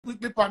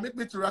quickly permit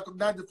me to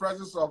recognize the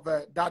presence of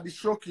Daddy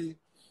SHOWKEY,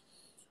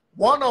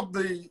 one of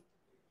the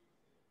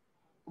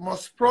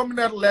most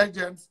prominent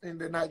legends in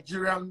the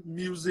Nigerian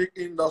music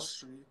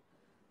industry,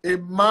 a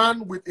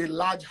man with a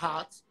large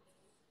heart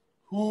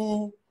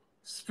who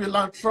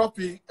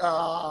philanthropic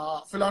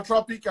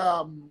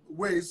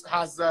ways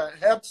has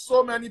helped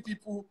so many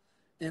people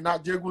in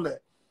Ajegule.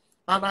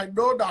 And I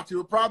know that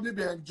you'll probably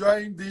be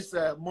enjoying this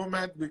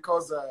moment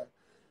because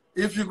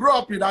if you grow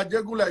up in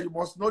Ajegule, you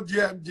must know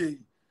GMJ.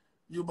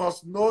 You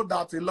must know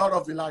that a lot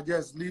of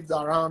villages lived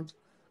around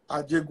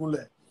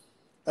Ajegule.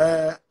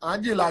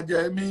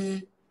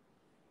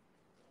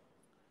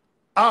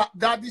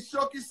 Daddy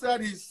SHOWKEY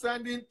said he's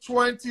sending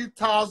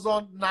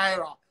 20,000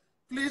 naira.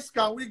 Please,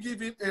 can we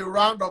give him a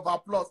round of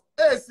applause?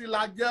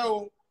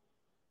 SEyiLaw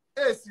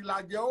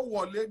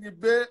wole ni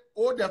be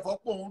o de fo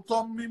po un to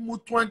mimu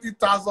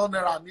 20,000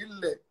 naira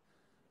nile.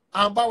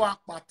 And bawa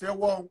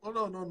patewo.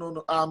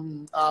 No.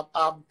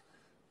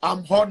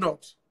 I'm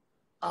honored.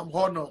 I'm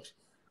honored.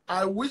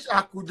 I wish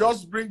I could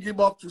just bring him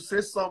up to say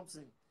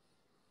something.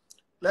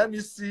 Let me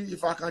see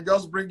if I can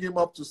just bring him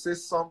up to say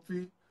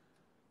something.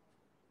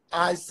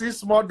 I see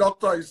Small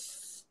Doctor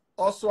is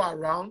also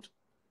around.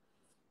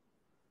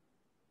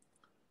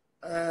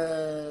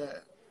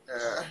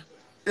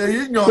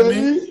 SeyiLaw,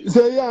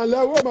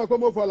 ma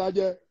komo for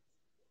laje.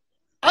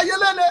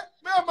 Ayelele,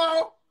 me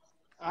ma o.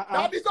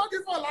 Daddy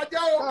SHOWKEY for laje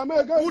o.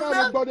 Ame go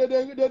gbọ́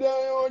dédé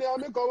orin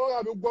ami ko mo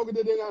abi gbọ́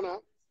dédé ngana.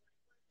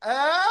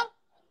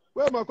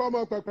 We ma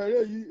komo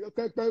pepere yi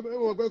pepe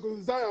mo pe ko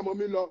Zion mo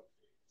mi lọ.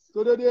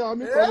 So dédé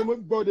ami ko mo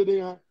gbọ́ dédé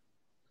ngana.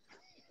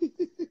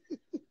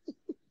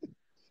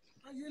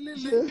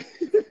 Ayelele.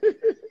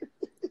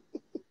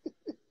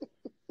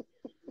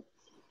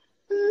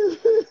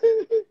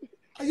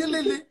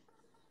 Ayelele.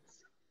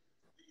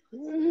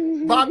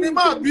 Bami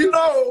ma bínú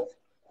o.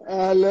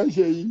 Ale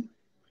Seyi.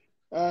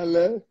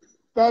 Ale.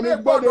 Kami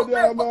gbọ́ dédé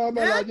ama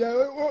laje.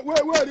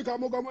 We ri ka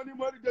mo ko mo ni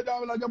mo ri dédé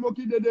ama laje mo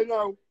ki dédé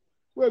nga o.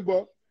 We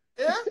gbọ́.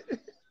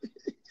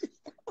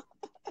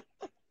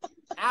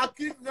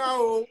 Akina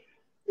o.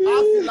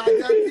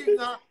 Afilaje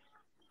kina.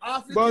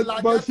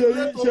 But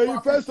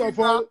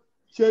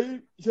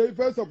Seyi,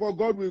 first of all,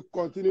 God will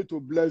continue to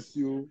bless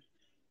you.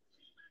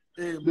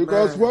 Amen.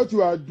 Because what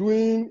you are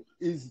doing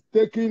is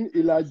taking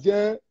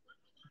ILAJE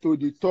to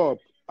the top.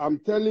 I'm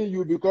telling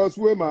you, because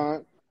we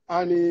man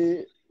and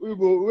we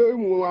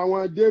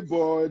want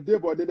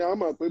Debo they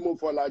am pe mo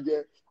for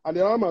ILAJE and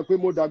they am pe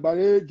mo dagba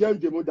ni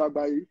Jemje mo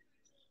dagba yi.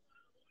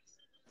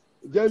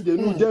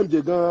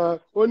 Jemje gan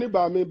oni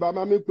ba mi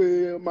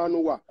pe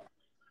Manuwa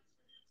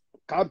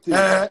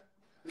captain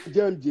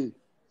Jemje.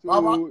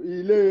 So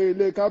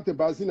ile captain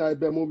Basina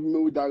ebe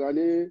mo daga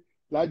ni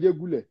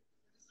Lajegule.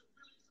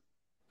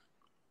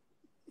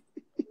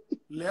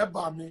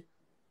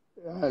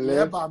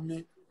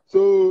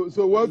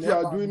 So what you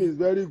are doing is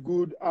very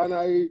good, and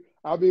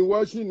I've been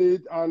watching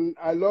it and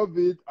I love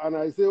it, and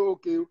I say,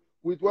 okay,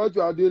 with what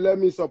you are doing, let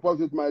me support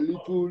with my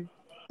little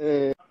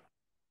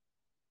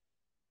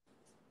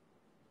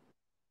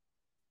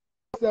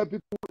people.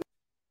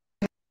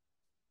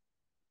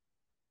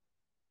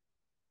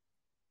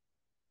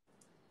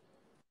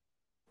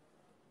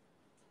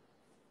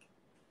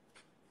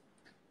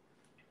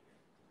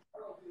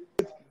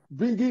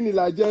 Bringing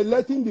ILAJE,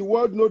 letting the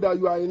world know that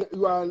you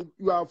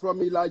are from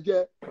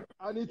ILAJE,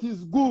 and it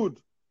is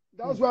good.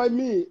 That's why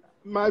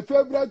my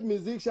favorite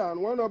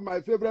musician, one of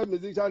my favorite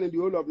musicians in the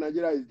whole of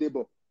Nigeria is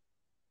Debo.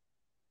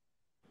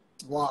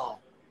 Wow.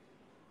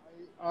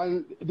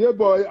 And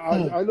Debo,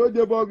 I know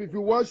Debo. If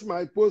you watch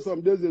my post some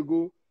days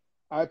ago,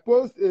 I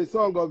post a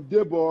song of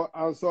Debo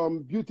and some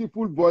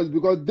beautiful voice,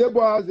 because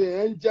Debo has an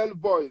angel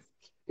voice.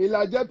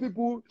 ILAJE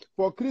people,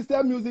 for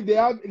Christian music,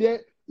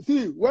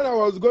 see, when I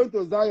was going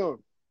to Zion,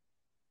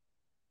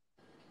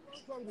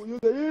 song we use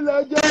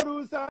the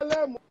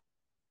Jerusalem.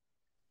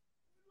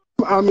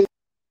 I mean,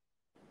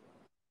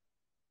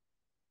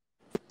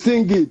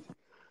 sing it.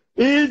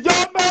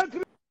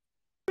 Ìjọba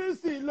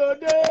Kristi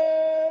lóde.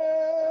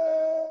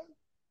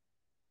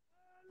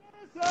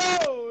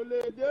 Ẹlẹ́sẹ̀ ò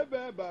lè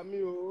débẹ̀ bá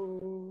mi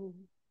o.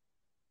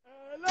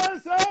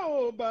 Ẹlẹ́sẹ̀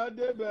ò bá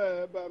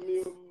débẹ̀ bá mi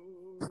o.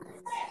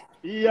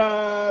 Ìyà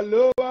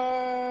ló wá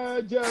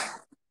jẹ.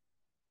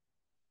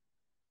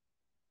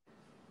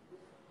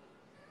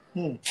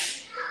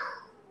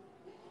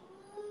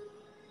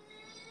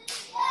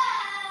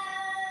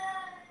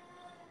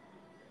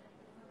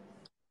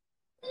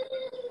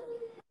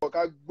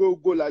 Ká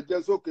gbogbo làjẹ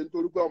sókè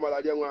nítorí pé ọmọ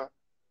làjẹ wọn.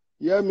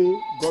 Hear me?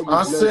 God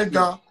will bless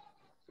you.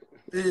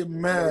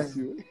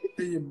 Amen.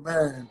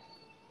 Amen.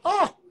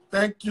 Oh,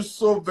 thank you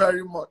so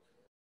very much.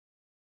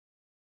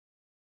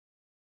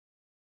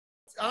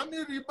 Ami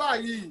riba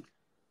yìí.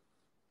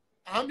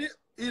 Ami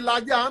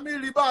ILAJE ami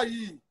riba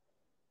yìí.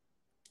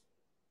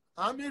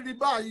 Ami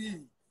riba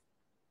yìí.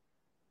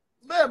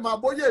 Mema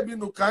boye mi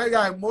nu kan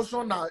ya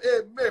emotional.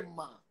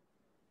 Mema.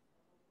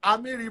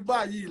 Ami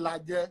riba yìí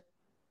ILAJE.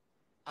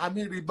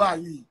 Ami riba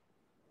yìí.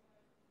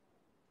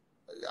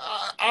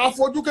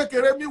 Afojú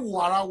kékeré mi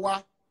wò ara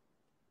wa.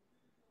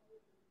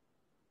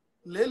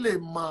 Lele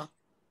ma.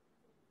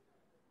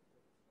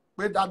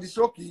 pé Daddy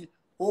Showkey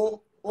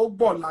ó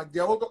gbọ́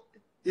làjẹ́ ó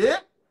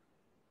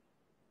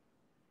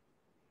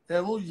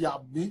ẹ̀rù yà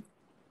mí.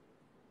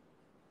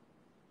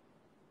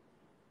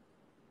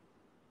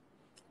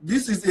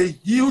 This is a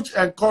huge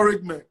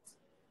encouragement.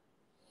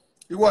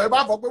 Ìwọ ẹ bá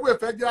fọ pé wọ́n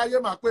fẹ́ jẹ́ ayé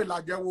máa pé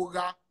ìlàjẹ wo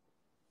ga.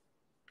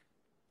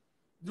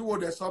 Díwo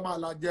dẹ̀ sọ máa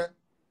làjẹ.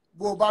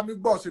 Bó o bá mi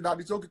gbọ́ sí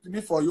Daddy Showkey ní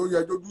fọ̀ yóò yẹ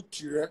jójú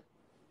tì rẹ́.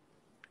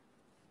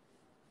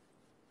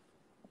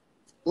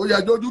 Ó yẹ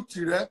jójú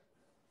tì rẹ́.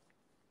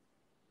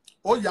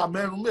 Ó yà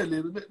mẹ́rún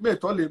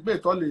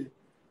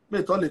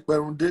mẹ́tọ́ lè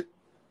pẹ̀rùn dé.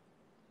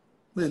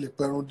 Mẹ́lẹ̀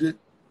pẹ̀rùn dé.